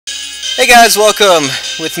Hey guys, welcome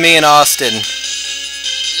with me and Austin. Hello.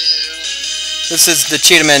 This is the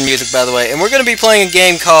Cheetah Man music, by the way, and we're going to be playing a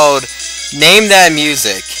game called Name That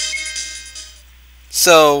Music.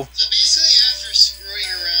 So, So basically, after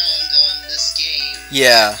screwing around on this game,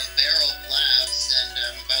 yeah. a barrel of laughs, and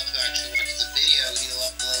I'm about to actually watch the video.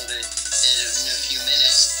 He'll upload it in a few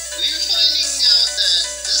minutes. We were finding out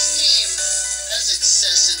that this game has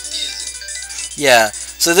excessive music. Yeah.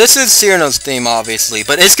 So this is Cyrano's theme, obviously,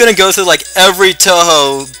 but it's going to go through like every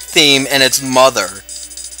Toho theme and its mother.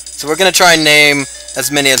 So we're going to try and name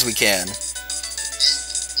as many as we can. And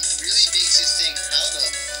it really makes you think, how the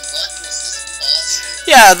fuck was this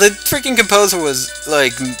possible? Yeah, the freaking composer was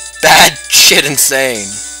like bad shit insane.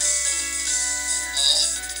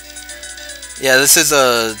 Yeah, this is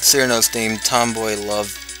a Cyrano's theme tomboy love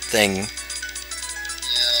thing. Yeah.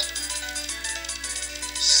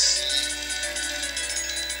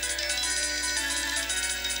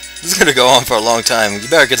 This is gonna go on for a long time. You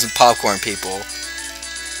better get some popcorn, people.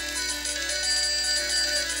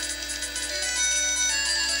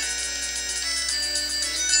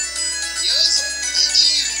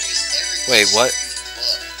 Wait, what?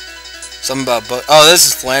 Something about book. Oh, this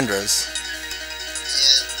is Flanders.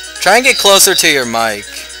 Yeah. Try and get closer to your mic.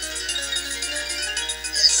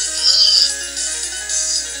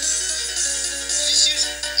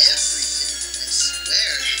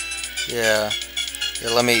 Yeah. Here,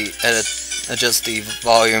 let me adjust the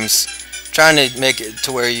volumes. Trying to make it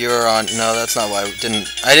to where you're on. No, that's not why I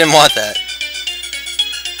didn't want that.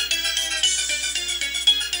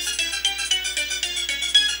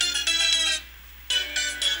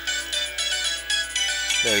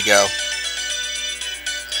 There we go.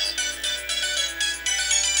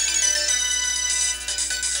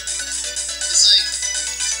 It's like,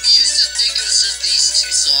 we used to think it was just these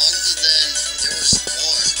two songs, and then there was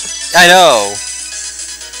more. I know.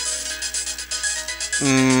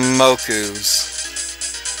 Moku's.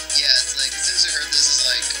 Yeah, it's like, as soon as I heard this, it's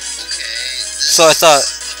like, okay, So I thought,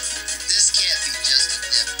 this can't be just a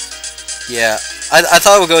dip. yeah, I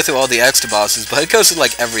thought it would go through all the extra bosses, but it goes through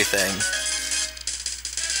like everything.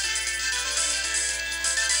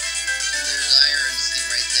 There's Iron's thing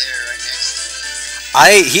right there, right next to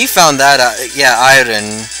it. He found that out. Yeah, Iron.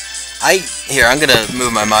 Here, I'm gonna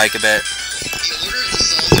move my mic a bit. The order of the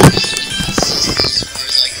songs are consistent as far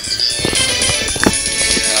as I can tell.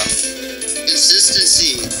 Yeah.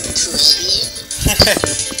 Consistency. Problem?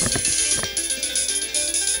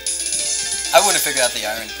 I wouldn't figure out the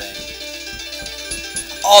Iron thing.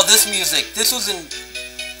 Oh, this music. This was in.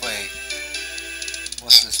 Wait.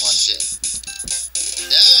 What's this one? Shit.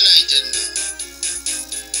 That one I didn't know.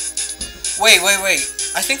 Wait.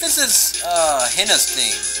 I think this is Hina's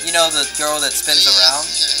theme. You know, the girl that spins around?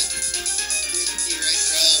 You're right,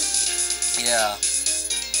 bro. Yeah.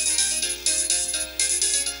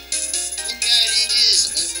 Look at it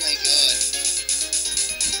is. Oh my god.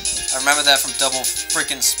 I remember that from Double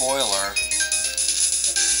Freaking Spoiler.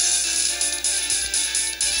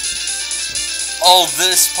 Oh,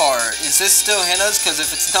 this part. Is this still Hina's? Because if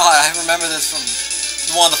it's not, I remember this from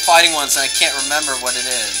one of the fighting ones and I can't remember what it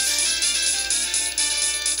is.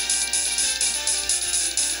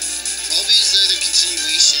 Probably is the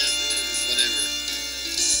continuation or whatever.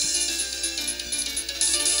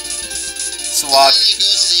 Sawako. And then it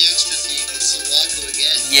goes to the extra theme with Sawako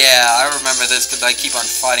again. Yeah, I remember this because I keep on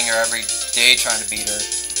fighting her every day trying to beat her.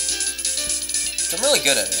 I'm really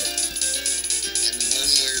good at it. And the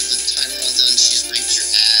one where the timer runs out and she rapes your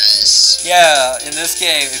ass. Yeah, in this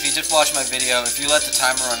game, if you just watch my video, if you let the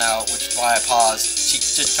timer run out, which is why I paused, she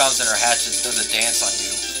just comes in her hat and does a dance on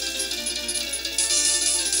you.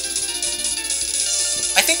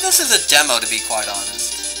 I think this is a demo, to be quite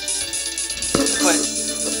honest. But,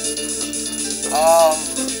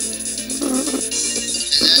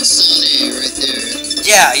 And that's Sane right there.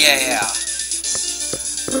 yeah.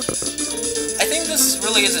 I think this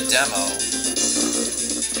really is a demo.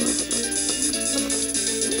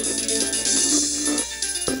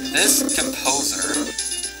 This composer.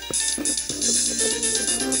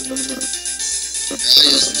 Your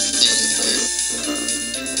audio's fading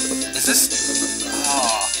there. Is this?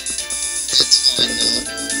 Oh. It's fine though.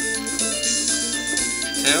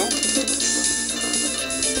 Who?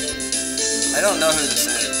 I don't know who this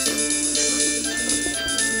is.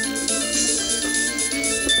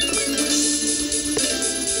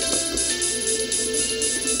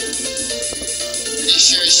 Pretty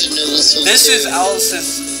sure I should know this one. This too. is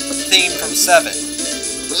Alice's theme from 7.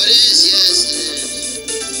 What is? Yes, it is.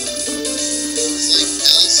 It's like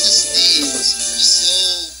Alice's themes are so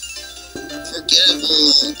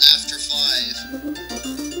forgettable after 5.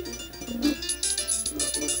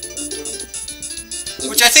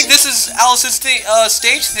 Which I think this is Alice's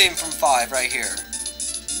stage theme from 5 right here.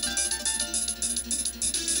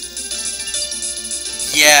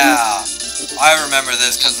 Yeah, I remember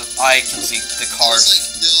this because I can see the cards. Like,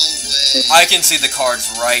 no way. I can see the cards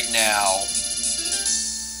right now.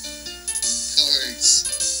 Cards.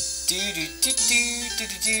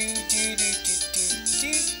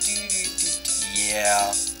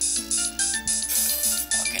 Yeah.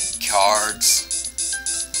 Fucking cards.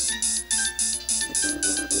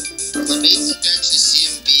 The amazing to actually see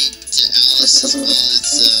him beat to Alice as well as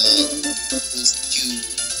those two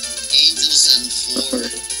angels and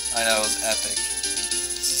 4. I know, it was epic.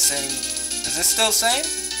 It's the same. Is this still the same?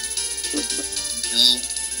 No.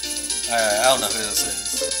 Alright, I don't know who this is.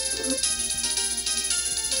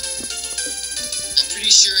 I'm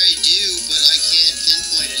pretty sure I do, but I can't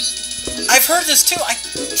pinpoint it. I've heard this too. I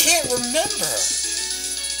can't remember.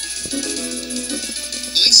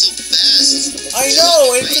 Going so fast. I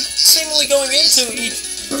know, it's just seemingly going into each.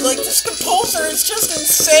 Like, this composer is just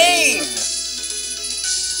insane.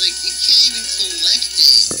 Like, you can't even collect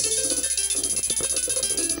it.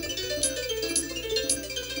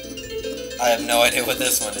 I have no idea what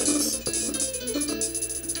this one is.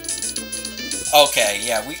 Okay,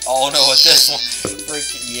 yeah, we all know what this one.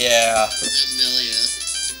 Freaking yeah. Amelia.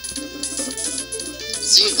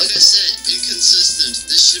 See, like I said, inconsistent.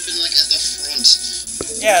 This should have been like at the front.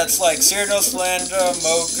 Yeah, it's like Cyrano's Landa,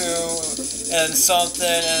 Moku, and something,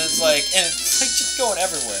 and it's like just going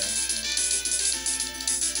everywhere.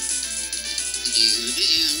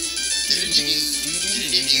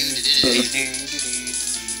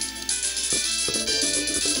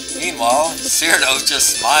 Meanwhile, Cyrano's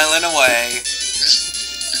just smiling away.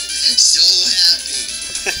 So happy.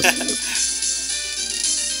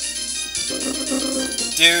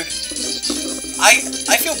 Dude,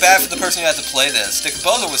 I feel bad for the person who had to play this. The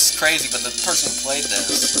composer was crazy, but the person who played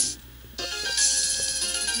this.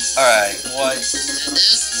 Alright, what? And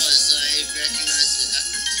this was, I recognized it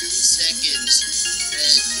after 2 seconds,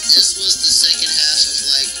 that this was the second half of,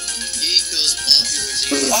 like, Yuriko's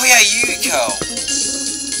popularization. Oh yeah, Yuriko!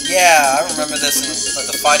 Yeah, I remember this in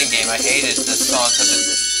the fighting game. I hated this song because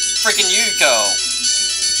it's freaking Yuriko!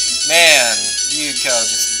 Man, Yuriko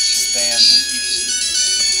just spams me.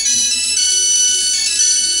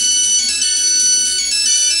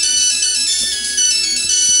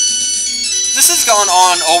 This has gone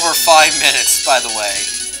on over 5 minutes, by the way.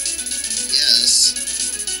 Yes.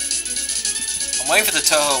 I'm waiting for the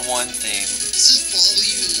Toho 1 theme. This is probably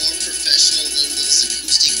even more professional than this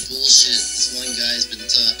acoustic bullshit this one guy's been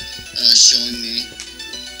showing me.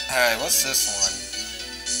 Alright, what's this one?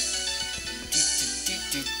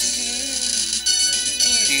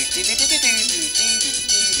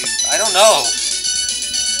 I don't know. Oh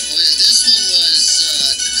yeah, this one was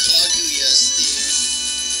Kaguya's theme.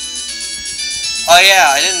 Oh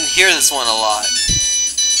yeah, I didn't hear this one a lot.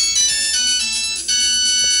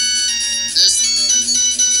 This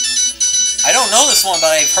one. I don't know this one,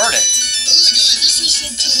 but I've heard it. Oh my god, this was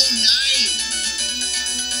from Toho 9!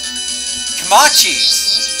 Kamachi's.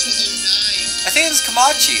 This was from Toho 9! I think it was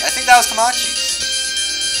Kamachi. I think that was Kamachi's.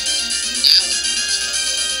 Ouch.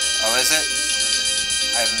 Oh, is it?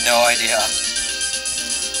 I have no idea. I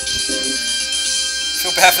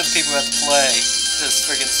feel bad for the people who have to play this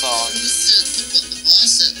friggin' song. But the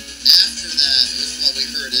boss set after that is what we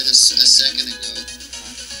heard in a second ago.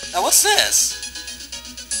 Now, what's this?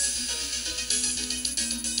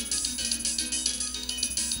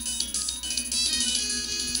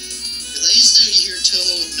 I used to hear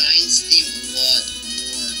Toho 9's theme a lot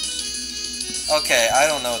more. Okay, I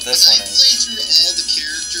don't know what this I one is. played through all the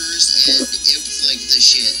characters and it was like the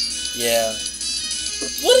shit. Yeah.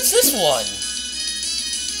 What is this one?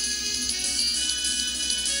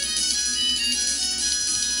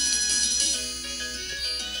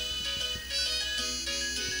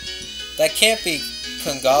 That can't be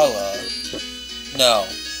Pangala. No. No.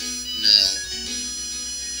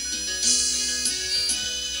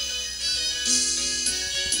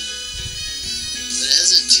 But it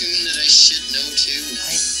has a tune that I should know too.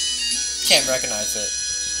 I can't recognize it.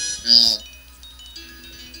 No.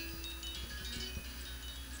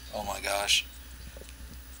 Oh my gosh.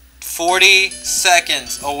 40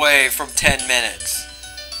 seconds away from 10 minutes.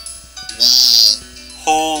 Wow.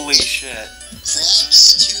 Holy shit.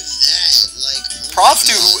 Props to that. Like, oh Props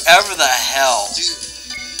to my God. whoever the hell. Dude,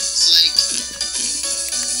 it's like,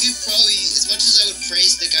 you probably, as much as I would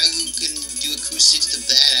praise the guy who can do acoustics to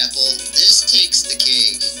Bad Apple, this takes the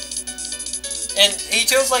cake. And he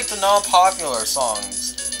chose like the non-popular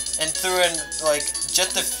songs and threw in like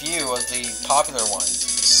just a few of the popular ones.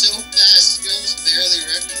 So fast, you almost barely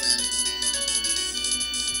recognize.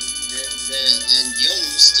 and Yum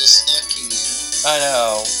still stalking you. I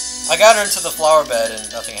know. I got her into the flower bed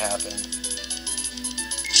and nothing happened.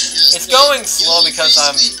 Yes, It's going slow Yum because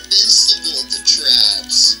I'm... invincible to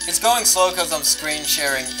traps. It's going slow because I'm screen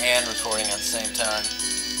sharing and recording at the same time.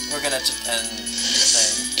 We're gonna just end this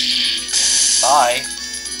thing. Bye.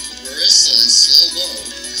 Marissa in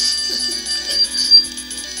slow-mo.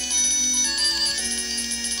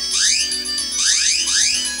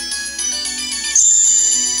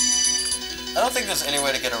 I don't think there's any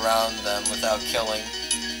way to get around them without killing.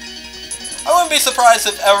 I wouldn't be surprised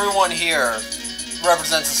if everyone here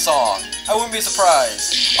represents a song. I wouldn't be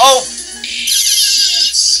surprised. Oh!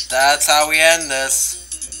 That's how we end this.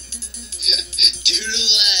 Doodle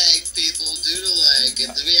lag, people, doodle lag.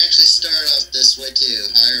 And we actually start off this way too.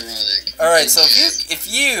 How ironic. Alright, so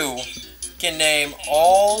if you can name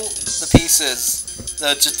all the pieces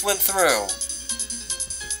that just went through,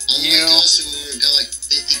 you... Oh my gosh, we got like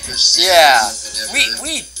 50%. Yeah, or whatever.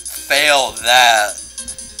 we failed that.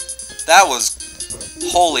 That was...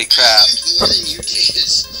 Holy crap. More than you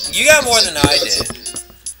did. You got more than I did.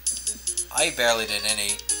 I barely did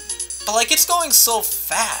any. But like, it's going so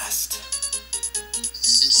fast.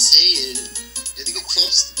 It's insane. I think it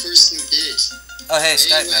props the person who did it. Oh hey,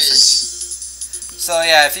 Skype message. So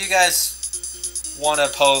yeah, if you guys want to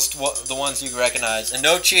post the ones you recognize, and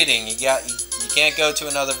no cheating, you can't go to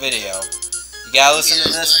another video. You gotta listen to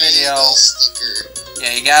this video.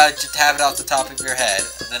 Yeah, you gotta just have it off the top of your head.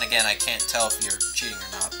 Then again, I can't tell if you're cheating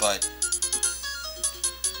or not, but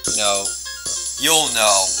you know, you'll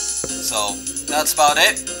know. So that's about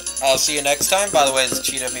it. I'll see you next time. By the way, it's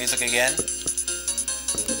cheetah music again.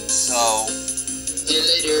 So See you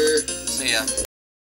later. See ya.